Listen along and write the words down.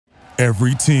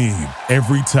Every team,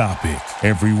 every topic,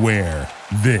 everywhere.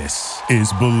 This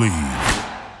is Believe.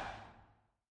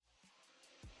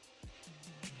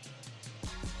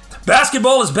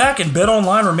 Basketball is back, and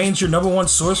BetOnline remains your number one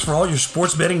source for all your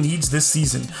sports betting needs this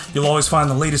season. You'll always find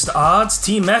the latest odds,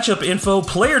 team matchup info,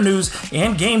 player news,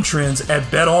 and game trends at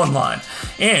BetOnline.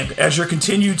 And as your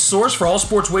continued source for all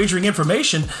sports wagering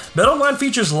information, BetOnline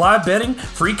features live betting,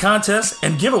 free contests,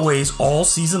 and giveaways all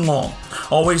season long.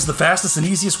 Always the fastest and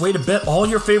easiest way to bet all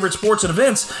your favorite sports and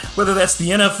events, whether that's the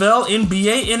NFL,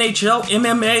 NBA, NHL,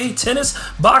 MMA, tennis,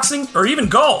 boxing, or even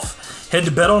golf. Head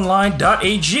to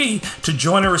betonline.ag to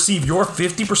join and receive your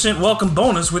 50% welcome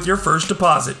bonus with your first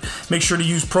deposit. Make sure to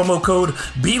use promo code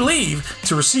BELIEVE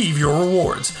to receive your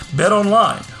rewards.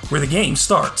 BetOnline, where the game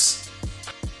starts.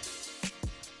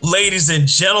 Ladies and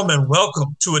gentlemen,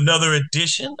 welcome to another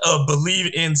edition of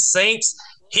Believe in Saints.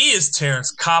 He is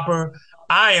Terrence Copper.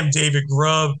 I am David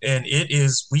Grubb, and it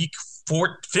is week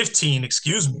 15,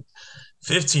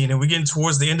 and we're getting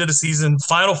towards the end of the season.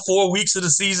 Final 4 weeks of the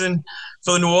season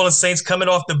for the New Orleans Saints, coming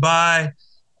off the bye.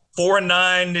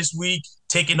 4-9 this week,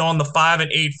 taking on the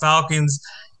 5-8 Falcons.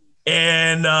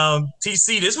 And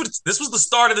TC, this was the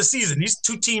start of the season. These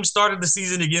two teams started the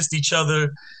season against each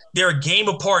other. They're a game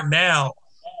apart now,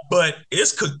 but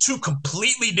it's two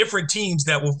completely different teams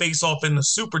that will face off in the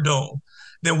Superdome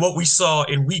than what we saw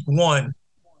in week 1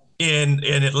 in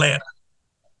Atlanta.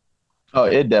 Oh,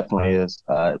 it definitely is.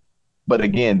 But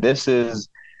again,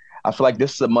 I feel like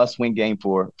this is a must-win game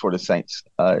for the Saints.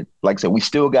 Like I said, we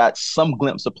still got some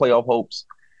glimpse of playoff hopes,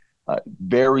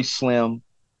 very slim.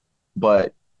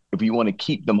 But if you want to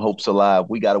keep them hopes alive,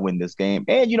 we got to win this game.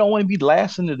 And you don't want to be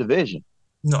last in the division.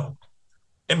 No.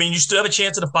 I mean, you still have a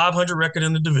chance at a 500 record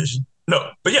in the division.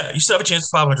 No, but yeah, you still have a chance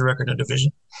at a 500 record in the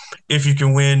division if you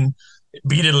can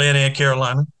beat Atlanta and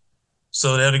Carolina.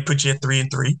 So that'll put you at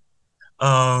 3-3.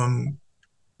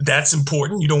 That's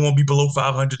important. You don't want to be below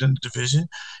 500 in the division. And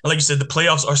like you said, the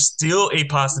playoffs are still a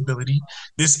possibility.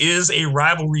 This is a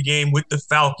rivalry game with the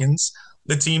Falcons,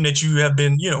 the team that you have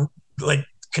been,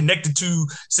 connected to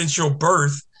since your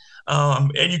birth.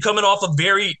 And you're coming off a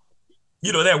very,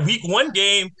 that week 1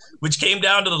 game, which came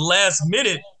down to the last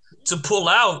minute to pull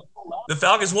out. The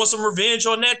Falcons want some revenge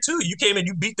on that too. You came and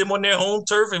you beat them on their home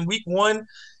turf in week 1.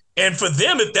 And for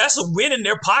them, if that's a win in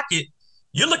their pocket,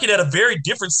 you're looking at a very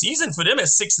different season for them at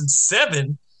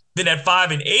 6-7 than at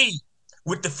 5-8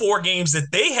 with the 4 games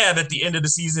that they have at the end of the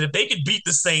season. If they could beat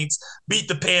the Saints, beat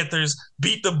the Panthers,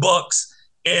 beat the Bucks,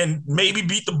 and maybe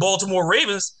beat the Baltimore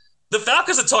Ravens, the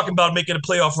Falcons are talking about making a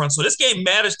playoff run. So this game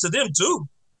matters to them too.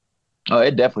 Oh,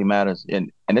 it definitely matters.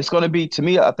 And it's going to be, to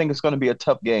me, I think it's going to be a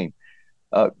tough game.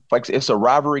 It's a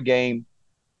rivalry game.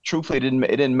 Truthfully, it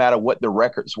didn't matter what the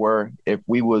records were. If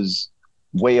we was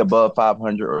way above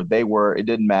 500 or they were, it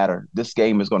didn't matter. This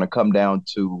game is going to come down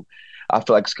to, I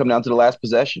feel like it's come down to the last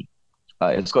possession.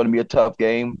 It's going to be a tough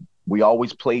game. We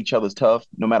always play each other's tough,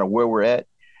 no matter where we're at.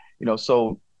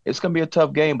 So it's going to be a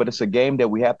tough game, but it's a game that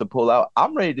we have to pull out.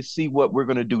 I'm ready to see what we're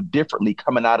going to do differently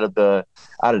coming out of the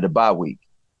bye week.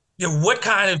 Yeah, what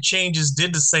kind of changes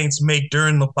did the Saints make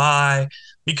during the bye?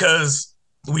 Because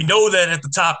we know that at the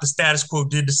top, the status quo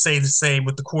did say the same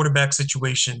with the quarterback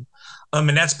situation. And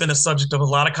that's been a subject of a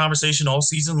lot of conversation all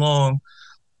season long.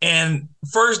 And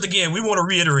first, again, we want to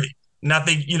reiterate, and I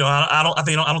think, I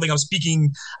don't think I'm speaking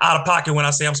out of pocket when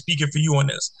I say I'm speaking for you on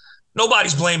this.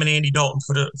 Nobody's blaming Andy Dalton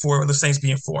for the Saints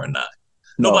being 4-9.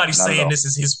 Nobody's saying this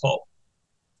is his fault.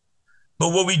 But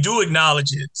what we do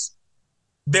acknowledge is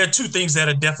there are 2 things that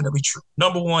are definitely true.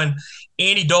 Number one,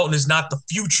 Andy Dalton is not the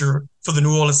future for the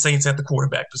New Orleans Saints at the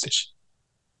quarterback position.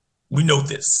 We know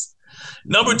this.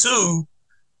 Number 2,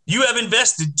 you have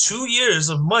invested 2 years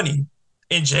of money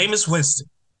in Jameis Winston.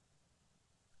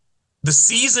 The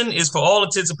season is for all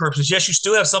intents and purposes. Yes, you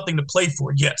still have something to play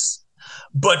for, yes.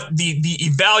 But the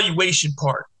evaluation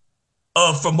part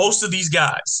for most of these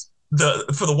guys,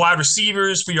 for the wide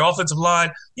receivers, for your offensive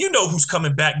line, you know who's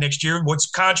coming back next year, what's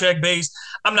contract-based.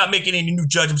 I'm not making any new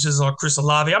judgments on Chris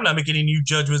Olave. I'm not making any new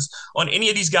judgments on any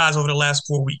of these guys over the last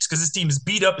 4 weeks because this team is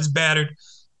beat up, is battered.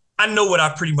 I know what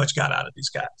I've pretty much got out of these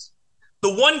guys.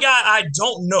 The one guy I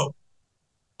don't know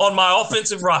on my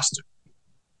offensive roster,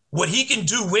 what he can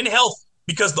do when healthy,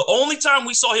 because the only time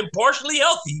we saw him partially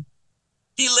healthy,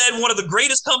 he led one of the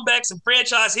greatest comebacks in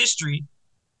franchise history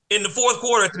in the 4th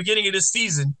quarter at the beginning of this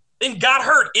season, then got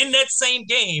hurt in that same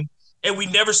game, and we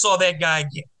never saw that guy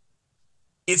again.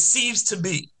 It seems to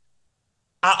me,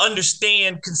 I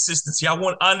understand consistency. I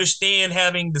understand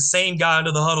having the same guy in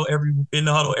the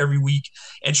huddle every week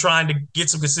and trying to get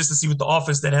some consistency with the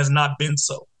offense that has not been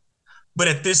so. But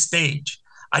at this stage,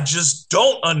 I just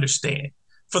don't understand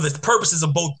for the purposes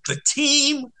of both the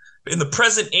team in the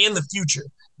present and the future,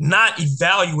 not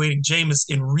evaluating Jameis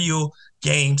in real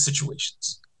game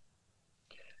situations.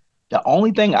 The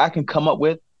only thing I can come up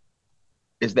with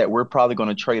is that we're probably going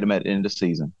to trade him at the end of the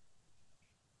season.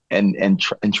 And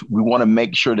we want to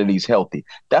make sure that he's healthy.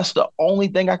 That's the only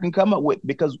thing I can come up with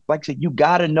because, like I said, you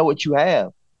got to know what you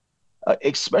have,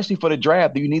 especially for the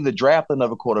draft. Do you need to draft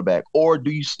another quarterback, or do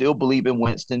you still believe in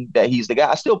Winston that he's the guy?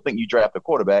 I still think you draft a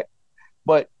quarterback,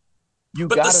 but you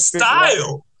got to the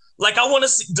style. Like, I want to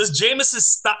see, does Jameis's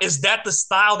style, is that the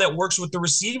style that works with the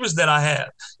receivers that I have?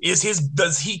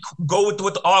 Does he go with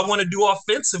what I want to do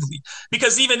offensively?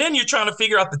 Because even then you're trying to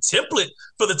figure out the template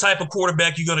for the type of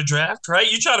quarterback you're going to draft, right?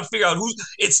 You're trying to figure out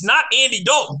it's not Andy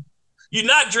Dalton. You're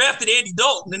not drafting Andy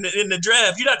Dalton in the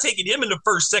draft. You're not taking him in the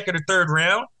first, second, or third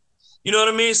round. You know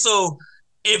what I mean? So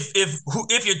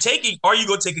if you're taking, are you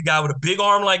going to take a guy with a big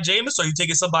arm like Jameis, or are you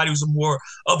taking somebody who's more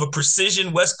of a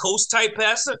precision West Coast type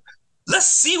passer? Let's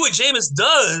see what Jameis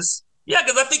does. Yeah,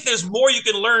 because I think there's more you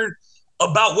can learn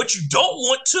about what you don't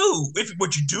want too. If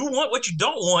what you do want, what you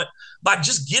don't want, by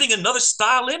just getting another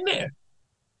style in there.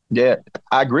 Yeah,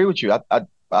 I agree with you. I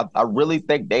really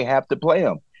think they have to play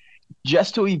him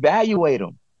just to evaluate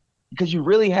him, because you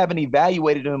really haven't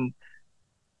evaluated him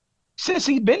since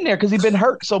he's been there, because he's been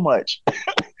hurt so much.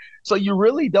 So you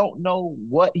really don't know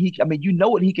you know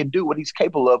what he can do, what he's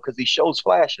capable of, because he shows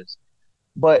flashes.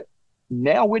 But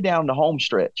now we're down the home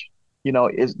stretch. You know,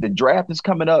 the draft is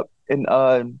coming up in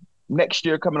next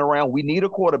year coming around. We need a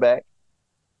quarterback.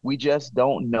 We just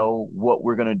don't know what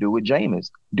we're gonna do with Jameis.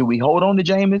 Do we hold on to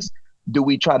Jameis? Do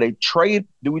we try to trade?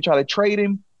 Do we try to trade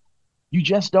him? You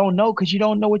just don't know, because you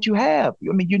don't know what you have.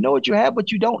 I mean, you know what you have,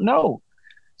 but you don't know.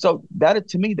 So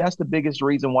to me, that's the biggest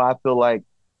reason why I feel like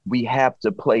we have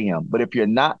to play him. But if you're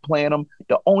not playing him,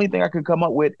 the only thing I can come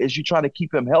up with is you trying to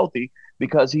keep him healthy,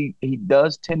 because he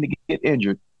does tend to get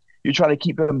injured. You're trying to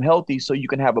keep him healthy so you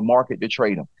can have a market to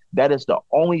trade him. That is the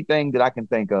only thing that I can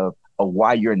think of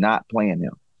why you're not playing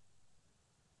him.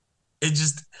 It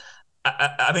just,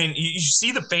 I mean, you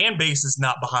see the fan base is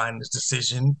not behind this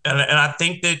decision. And I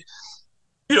think that,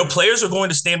 you know, players are going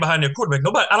to stand behind their quarterback.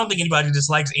 I don't think anybody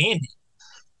dislikes Andy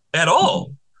at all.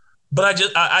 Mm-hmm. But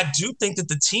I do think that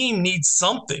the team needs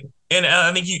something. And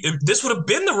I think this would have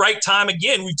been the right time.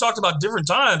 Again, we've talked about different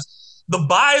times. The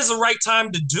bye is the right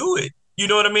time to do it. You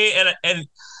know what I mean? And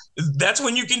that's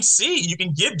when you can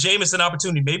give Jameis an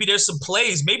opportunity. Maybe there's some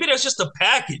plays. Maybe there's just a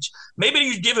package. Maybe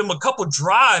you give him a couple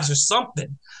drives or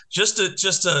something just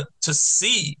to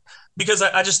see. Because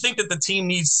I just think that the team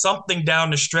needs something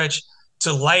down the stretch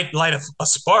to light a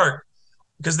spark.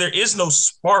 Because there is no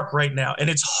spark right now. And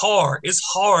it's hard. It's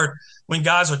hard when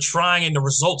guys are trying and the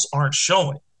results aren't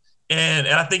showing. And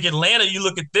I think Atlanta, you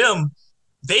look at them,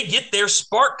 they get their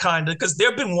spark kind of, because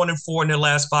they've been 1-4 in their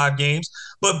last 5 games.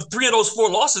 But 3 of those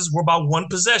 4 losses were by 1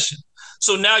 possession.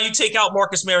 So now you take out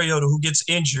Marcus Mariota, who gets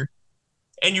injured,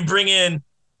 and you bring in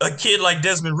a kid like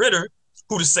Desmond Ridder,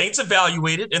 who the Saints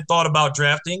evaluated and thought about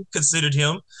drafting, considered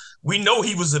him. We know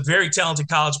he was a very talented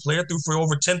college player, threw for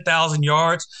over 10,000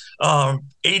 yards,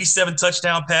 87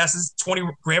 touchdown passes,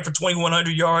 ran for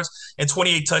 2,100 yards and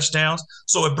 28 touchdowns.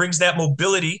 So it brings that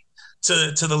mobility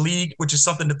to the league, which is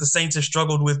something that the Saints have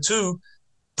struggled with too.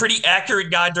 Pretty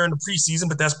accurate guy during the preseason,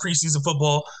 but that's preseason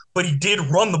football. But he did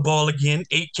run the ball again,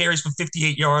 8 carries for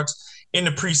 58 yards in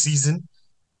the preseason.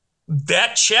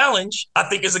 That challenge, I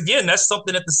think, that's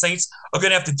something that the Saints are going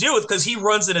to have to deal with, because he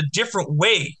runs in a different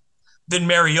way than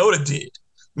Mariota did.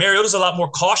 Mariota's a lot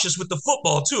more cautious with the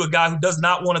football too, a guy who does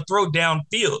not want to throw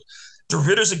downfield.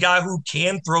 Ridder's a guy who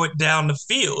can throw it down the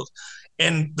field.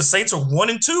 And the Saints are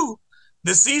 1-2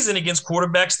 this season against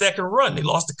quarterbacks that can run. They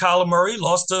lost to Kyler Murray,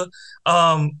 lost to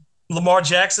Lamar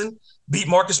Jackson, beat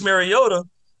Marcus Mariota,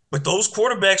 but those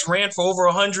quarterbacks ran for over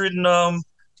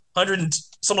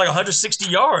 160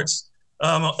 yards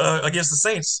against the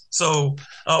Saints. So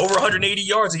over 180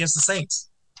 yards against the Saints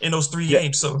in those 3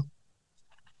 games. So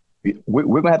we're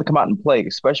going to have to come out and play,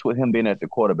 especially with him being at the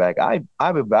quarterback.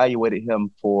 I've evaluated him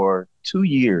for 2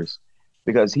 years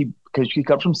because he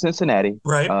comes from Cincinnati.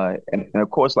 Right. And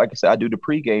of course, like I said, I do the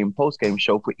pregame, postgame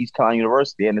show for East Carolina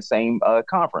University in the same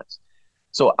conference.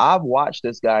 So I've watched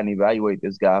this guy and evaluate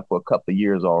this guy for a couple of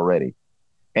years already.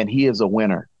 And he is a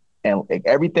winner. And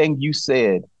everything you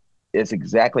said is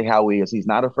exactly how he is. He's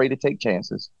not afraid to take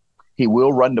chances. He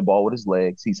will run the ball with his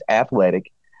legs. He's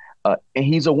athletic. And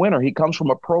he's a winner. He comes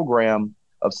from a program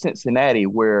of Cincinnati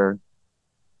where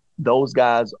those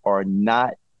guys are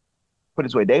not, put it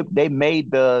this way, they made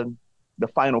the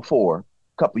Final Four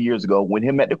a couple of years ago when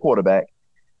him at the quarterback.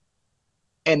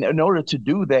 And in order to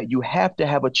do that, you have to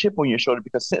have a chip on your shoulder,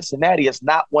 because Cincinnati is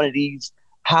not one of these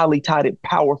highly touted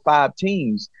Power Five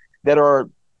teams that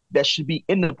should be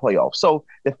in the playoffs. So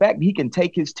the fact that he can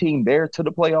take his team there to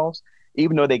the playoffs,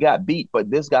 even though they got beat,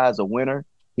 but this guy's a winner.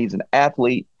 He's an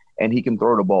athlete and he can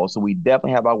throw the ball. So we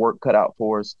definitely have our work cut out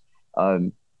for us.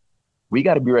 We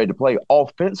got to be ready to play.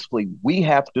 Offensively, we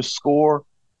have to score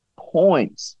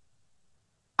points.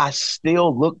 I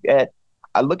look at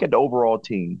the overall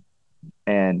team,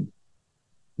 and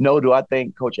no, do I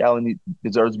think Coach Allen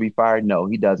deserves to be fired? No,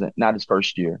 he doesn't. Not his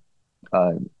first year.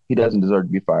 He doesn't deserve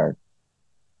to be fired.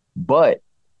 But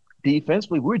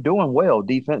defensively, we're doing well.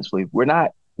 Defensively, we're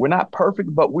not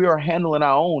perfect, but we are handling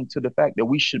our own to the fact that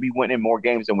we should be winning more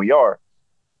games than we are.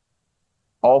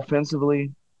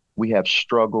 Offensively, we have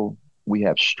struggled. We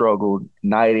have struggled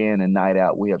night in and night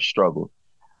out. We have struggled.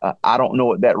 I don't know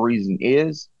what that reason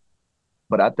is,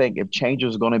 but I think if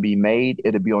changes are going to be made,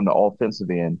 it'll be on the offensive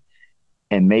end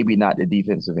and maybe not the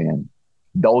defensive end.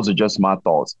 Those are just my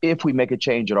thoughts, if we make a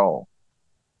change at all.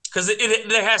 Because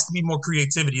there has to be more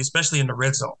creativity, especially in the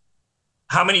red zone.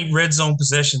 How many red zone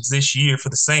possessions this year for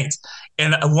the Saints?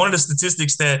 And one of the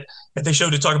statistics that they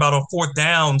showed to talk about on fourth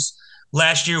downs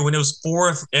last year when it was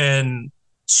 4th and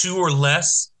 2 or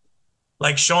less,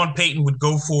 like Sean Payton would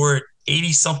go for it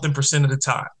 80-something% of the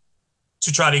time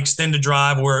to try to extend the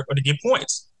drive or to get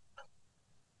points.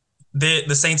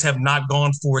 The Saints have not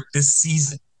gone for it this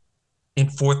season in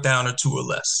 4th down or 2 or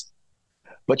less.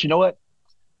 But you know what?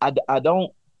 I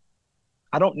don't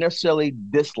necessarily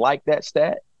dislike that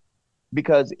stat,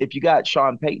 because if you got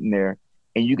Sean Payton there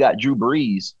and you got Drew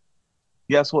Brees,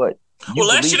 guess what?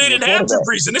 Last year they didn't have Drew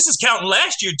Brees, and this is counting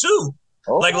last year too.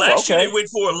 Last year they went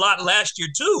for a lot last year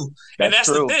too. And that's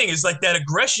true. The thing is like that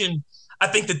aggression. I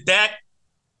think that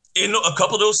in a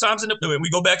couple of those times we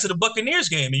go back to the Buccaneers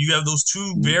game and you have those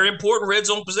 2 very important red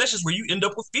zone possessions where you end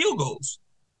up with field goals.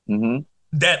 Mm-hmm.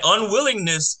 That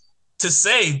unwillingness to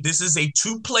say this is a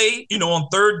 2-play, on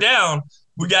 3rd down,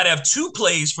 we got to have 2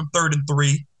 plays from 3rd and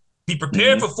 3. Be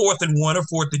prepared for 4th and 1 or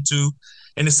 4th and 2.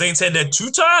 And the Saints had that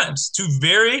 2 times, 2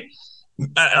 very,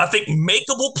 I think,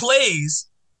 makeable plays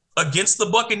against the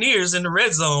Buccaneers in the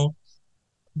red zone.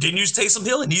 Didn't use Taysom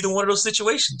Hill in either one of those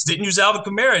situations. Didn't use Alvin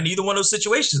Kamara in either one of those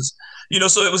situations.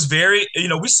 So it was very,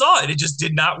 we saw it. It just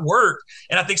did not work.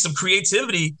 And I think some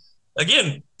creativity,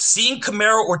 again, seeing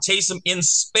Kamara or Taysom in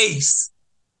space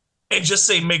and just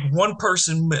say, make one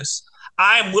person miss.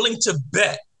 I am willing to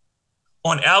bet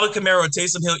on Alvin Kamara or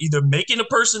Taysom Hill either making a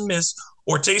person miss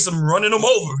or Taysom running them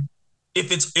over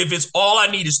if it's all I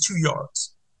need is 2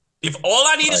 yards. If all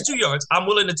I need is 2 yards, I'm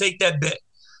willing to take that bet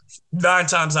 9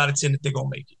 times out of 10 that they're going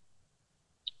to make it.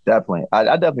 Definitely. I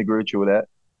definitely agree with you with that.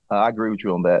 I agree with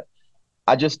you on that.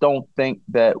 I just don't think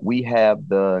that we have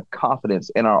the confidence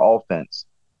in our offense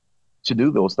to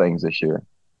do those things this year.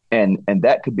 And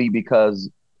that could be because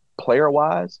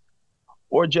player-wise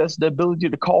or just the ability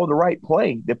to call the right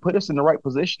play that put us in the right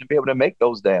position to be able to make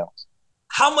those downs.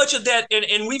 How much of that,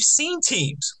 and we've seen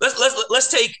teams, let's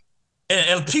take,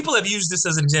 and people have used this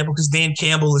as an example because Dan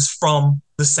Campbell is from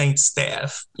the Saints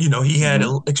staff. He had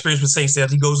experience with Saints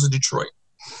staff. He goes to Detroit.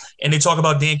 And they talk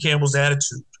about Dan Campbell's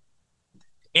attitude.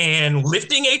 And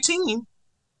lifting a team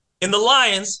in the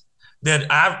Lions that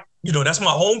that's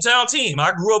my hometown team.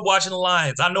 I grew up watching the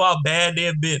Lions. I know how bad they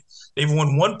have been. They've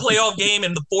won 1 playoff game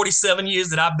in the 47 years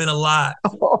that I've been alive.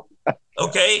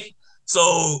 Okay?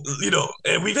 So,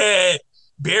 and we've had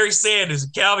Barry Sanders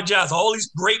and Calvin Johnson, all these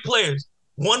great players.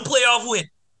 1 playoff win.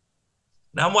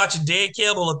 Now I'm watching Dan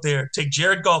Campbell up there take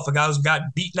Jared Goff, a guy who's gotten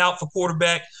beaten out for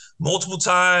quarterback multiple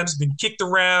times, been kicked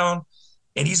around,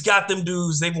 and he's got them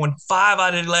dudes. They've won 5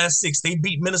 out of the last 6. They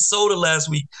beat Minnesota last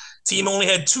week. Team only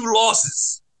had 2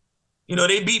 losses.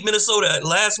 They beat Minnesota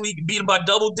last week, beat them by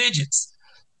double digits.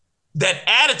 That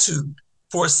attitude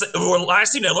for a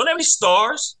Lions team that don't have any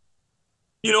stars.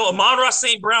 Amon-Ra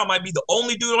St. Brown might be the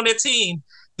only dude on their team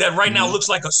that right now looks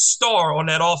like a star on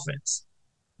that offense.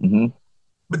 Mm-hmm.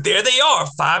 But there they are,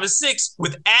 5 and 6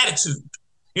 with attitude.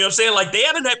 You know what I'm saying? Like, they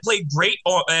haven't played great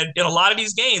in a lot of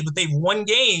these games, but they've won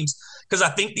games because I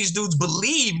think these dudes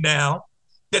believe now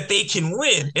that they can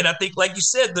win. And I think, like you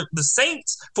said, the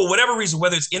Saints, for whatever reason,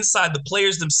 whether it's inside the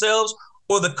players themselves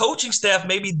or the coaching staff,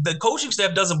 maybe the coaching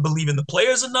staff doesn't believe in the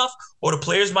players enough, or the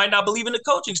players might not believe in the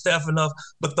coaching staff enough,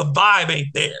 but the vibe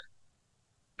ain't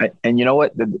there. And you know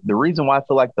what? The reason why I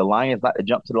feel like the Lions, not to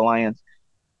jump to the Lions,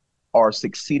 are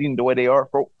succeeding the way they are,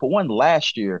 for one,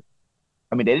 last year,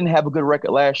 I mean, they didn't have a good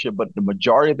record last year, but the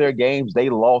majority of their games, they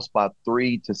lost by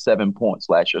 3 to 7 points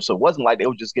last year. So it wasn't like they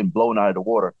were just getting blown out of the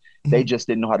water. Mm-hmm. They just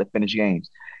didn't know how to finish games.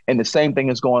 And the same thing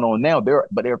is going on now.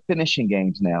 They're finishing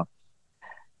games now.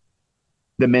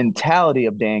 The mentality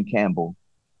of Dan Campbell,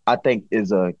 I think,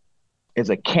 is a is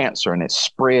a cancer, and it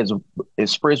spreads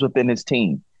within his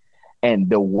team. And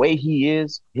the way he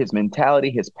is, his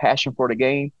mentality, his passion for the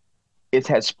game, it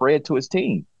has spread to his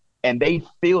team. And they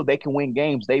feel they can win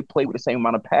games. They play with the same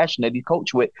amount of passion that he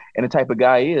coached with, and the type of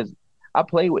guy he is. I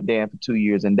played with Dan for 2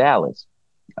 years in Dallas.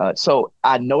 So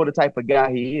I know the type of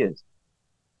guy he is.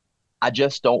 I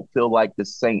just don't feel like the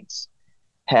Saints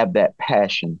have that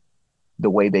passion the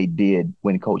way they did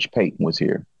when Coach Payton was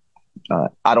here.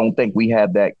 I don't think we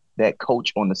have that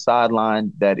coach on the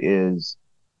sideline that is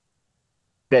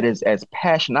as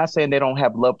passionate. Not saying they don't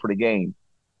have love for the game,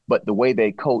 but the way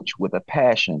they coach with a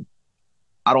passion,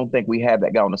 I don't think we have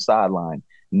that guy on the sideline,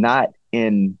 not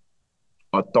in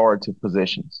authoritative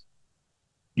positions.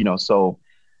 So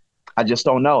I just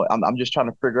don't know. I'm just trying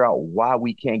to figure out why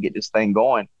we can't get this thing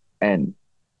going, and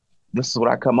this is what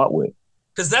I come up with.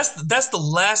 Because that's the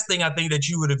last thing I think that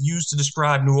you would have used to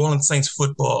describe New Orleans Saints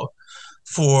football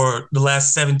for the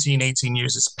last 17, 18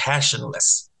 years is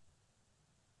passionless.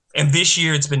 And this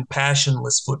year it's been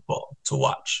passionless football to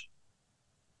watch.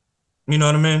 You know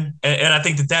what I mean? And I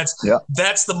think that's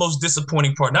the most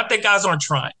disappointing part. Not that guys aren't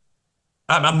trying.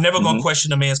 I'm never going to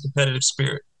question a man's competitive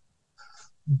spirit.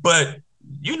 But,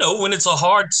 when it's a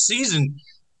hard season,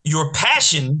 your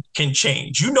passion can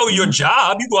change. Your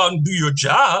job. You go out and do your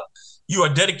job. You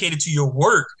are dedicated to your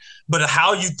work. But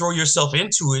how you throw yourself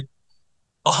into it,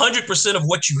 100% of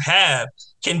what you have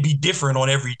can be different on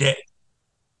every day.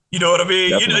 You know what I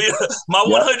mean? My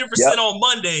 100% on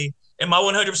Monday and my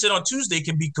 100% on Tuesday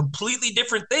can be completely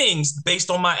different things based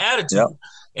on my attitude. Yep.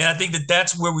 And I think that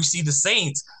that's where we see the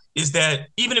Saints is that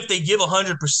even if they give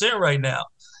 100% right now,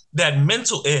 that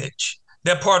mental edge,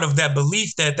 that part of that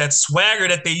belief, that swagger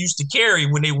that they used to carry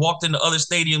when they walked into other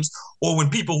stadiums or when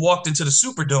people walked into the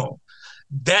Superdome,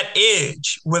 that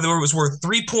edge, whether it was worth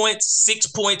 3 points, 6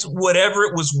 points, whatever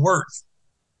it was worth,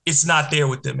 it's not there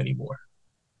with them anymore.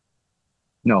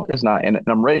 No, it's not. And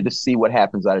I'm ready to see what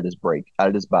happens out of this break, out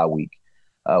of this bye week.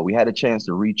 We had a chance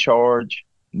to recharge.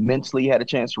 Mentally, you had a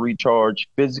chance to recharge.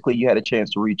 Physically, you had a chance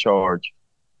to recharge.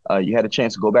 You had a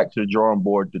chance to go back to the drawing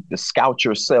board, to scout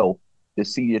yourself, to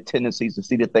see your tendencies, to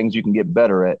see the things you can get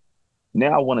better at.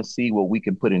 Now I want to see what we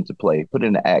can put into play, put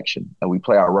into action. We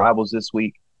play our rivals this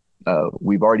week.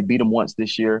 We've already beat them once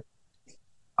this year.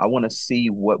 I want to see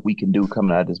what we can do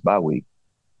coming out of this bye week.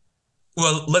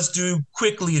 Well, let's do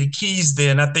quickly the keys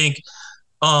then. I think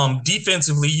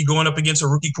defensively, you're going up against a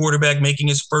rookie quarterback making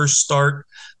his first start.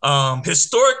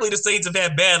 Historically, the Saints have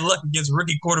had bad luck against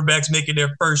rookie quarterbacks making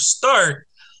their first start.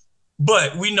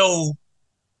 But we know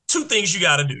two things you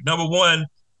got to do. Number one,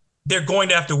 they're going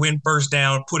to have to win first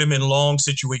down, put him in long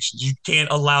situations. You can't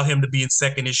allow him to be in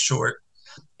second is short.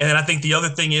 And then I think the other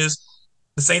thing is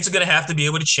the Saints are going to have to be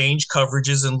able to change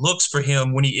coverages and looks for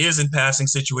him when he is in passing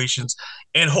situations.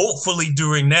 And hopefully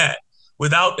during that,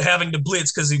 without having to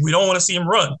blitz, because we don't want to see him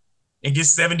run and get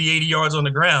 70, 80 yards on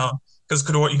the ground, because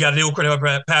you got to deal with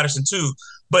Cordell Patterson too.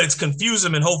 But it's confuse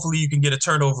him, and hopefully you can get a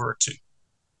turnover or two.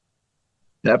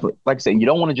 Definitely. Like I said, you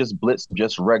don't want to just blitz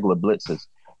just regular blitzes.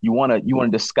 You want to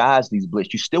disguise these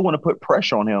blitz. You still want to put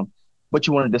pressure on him, but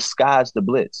you want to disguise the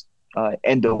blitz.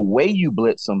 And the way you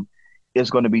blitz him is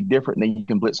going to be different than you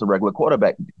can blitz a regular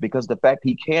quarterback, because the fact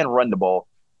he can run the ball,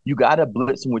 you got to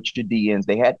blitz him with your DNs.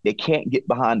 They can't get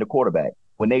behind the quarterback.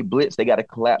 When they blitz, they got to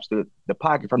collapse the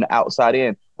pocket from the outside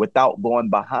in without going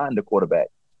behind the quarterback.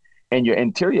 And your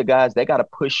interior guys, they got to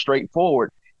push straight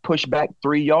forward, push back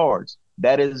 3 yards.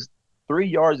 That is 3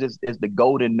 yards is the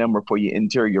golden number for your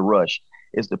interior rush,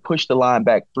 is to push the line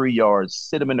back 3 yards,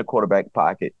 sit them in the quarterback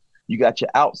pocket. You got your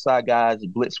outside guys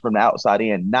blitz from the outside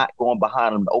in, not going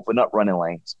behind them to open up running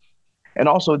lanes. And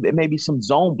also, there may be some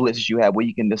zone blitzes you have where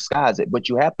you can disguise it, but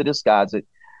you have to disguise it.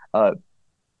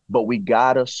 But we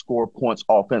got to score points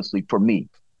offensively for me.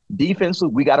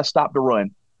 Defensively, we got to stop the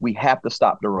run. We have to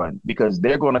stop the run because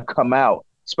they're going to come out,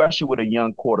 especially with a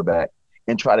young quarterback,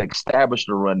 and try to establish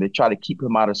the run. They try to keep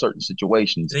him out of certain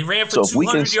situations. They ran for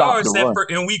 200 yards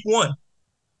in week one.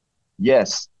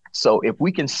 Yes. So if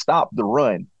we can stop the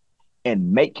run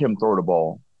and make him throw the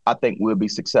ball, I think we'll be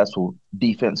successful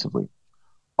defensively.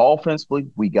 Offensively,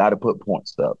 we got to put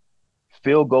points up.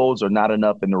 Field goals are not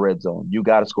enough in the red zone. You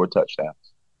got to score touchdowns.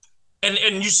 And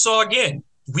you saw again,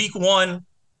 week one,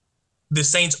 the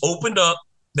Saints opened up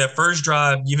that first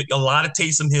drive, giving a lot of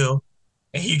Taysom Hill,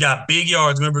 and he got big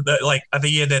yards. Remember that? I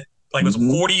think he had that, it was a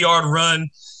 40-yard run,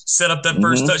 set up that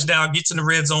first touchdown, gets in the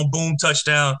red zone, boom,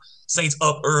 touchdown. Saints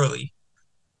up early.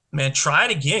 Man, try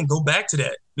it again. Go back to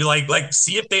that. Be like,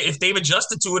 see if they've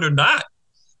adjusted to it or not.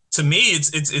 To me,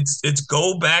 it's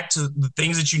go back to the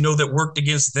things that you know that worked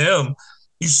against them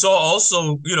You saw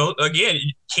also, again,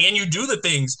 can you do the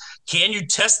things? Can you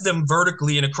test them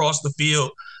vertically and across the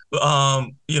field?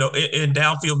 In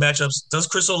downfield matchups, does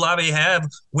Chris Olave have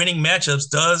winning matchups?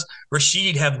 Does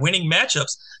Rashid have winning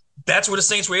matchups? That's where the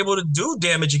Saints were able to do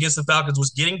damage against the Falcons,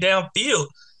 was getting downfield.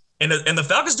 And the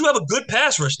Falcons do have a good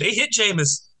pass rush. They hit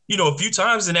Jameis, a few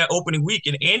times in that opening week,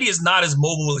 and Andy is not as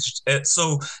mobile.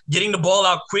 So getting the ball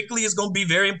out quickly is going to be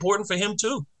very important for him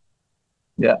too.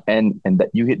 Yeah, and that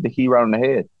you hit the key right on the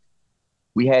head.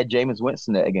 We had Jameis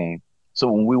Winston that game. So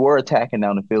when we were attacking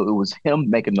down the field, it was him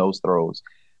making those throws.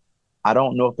 I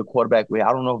don't know if the quarterback,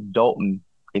 I don't know if Dalton,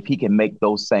 if he can make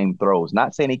those same throws.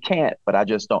 Not saying he can't, but I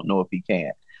just don't know if he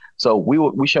can. So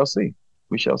we shall see.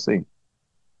 We shall see.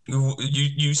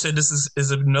 You said this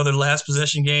is another last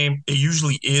possession game. It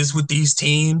usually is with these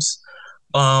teams.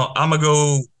 I'm gonna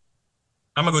go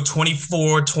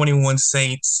 24-21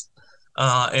 Saints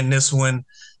in this one.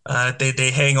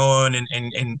 They hang on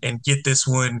and get this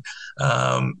one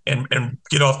and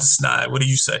get off the snide. What do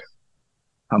you say?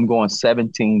 I'm going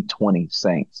 17-20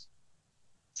 Saints.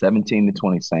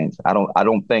 17-20 Saints. I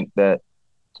don't think that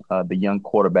the young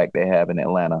quarterback they have in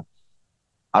Atlanta,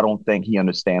 I don't think he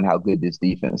understands how good this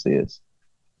defense is.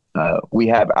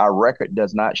 Our record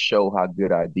does not show how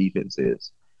good our defense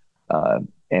is.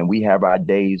 And we have our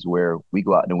days where we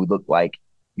go out and we look like,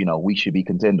 we should be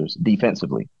contenders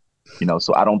defensively.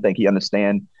 So I don't think he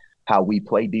understands how we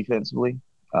play defensively.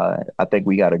 I think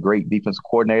we got a great defensive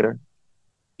coordinator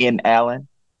in Allen,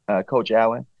 Coach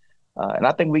Allen. And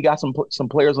I think we got some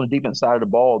players on the defense side of the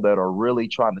ball that are really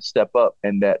trying to step up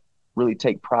and that really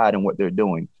take pride in what they're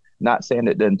doing. Not saying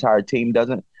that the entire team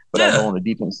doesn't, but I know on the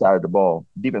defense side of the ball,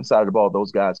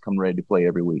 those guys come ready to play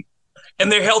every week.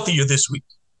 And they're healthier this week.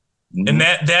 Mm-hmm. And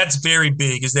that's very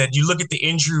big, is that you look at the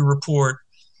injury report,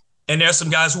 and there's some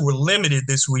guys who were limited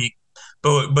this week,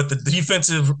 but the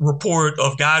defensive report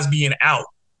of guys being out,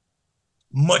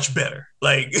 much better.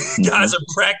 Like guys are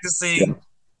practicing,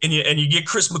 and you get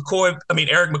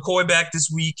Eric McCoy back this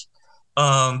week.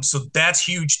 So that's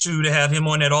huge too, to have him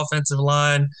on that offensive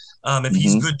line. If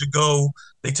he's good to go,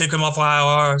 they take him off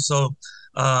IR. So,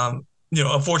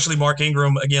 unfortunately, Mark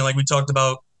Ingram, again, like we talked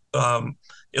about,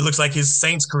 it looks like his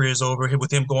Saints career is over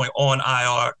with him going on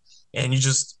IR. And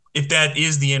if that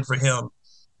is the end for him,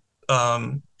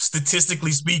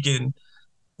 statistically speaking,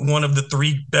 one of the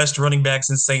three best running backs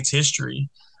in Saints history,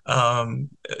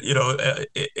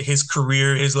 his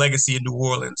career, his legacy in New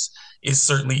Orleans is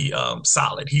certainly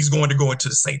solid. He's going to go into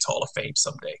the Saints Hall of Fame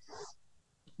someday.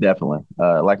 Definitely.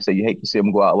 Like I said, you hate to see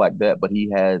him go out like that, but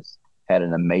he has had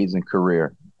an amazing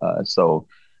career. So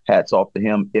hats off to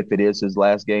him if it is his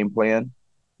last game playing.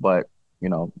 But,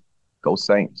 go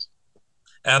Saints.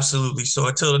 Absolutely. So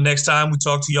until the next time, we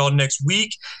talk to y'all next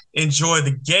week. Enjoy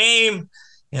the game,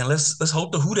 and let's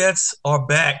hope the Who-Dats are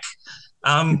back.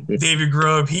 I'm David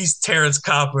Grubb. He's Terrence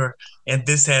Copper, and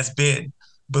this has been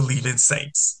Believe in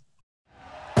Saints.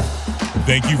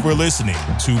 Thank you for listening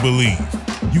to Believe.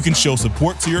 You can show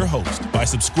support to your host by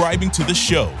subscribing to the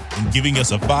show and giving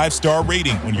us a 5-star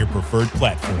rating on your preferred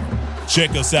platform.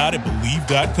 Check us out at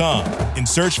Believe.com and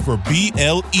search for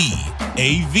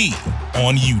BLEAV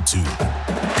on YouTube.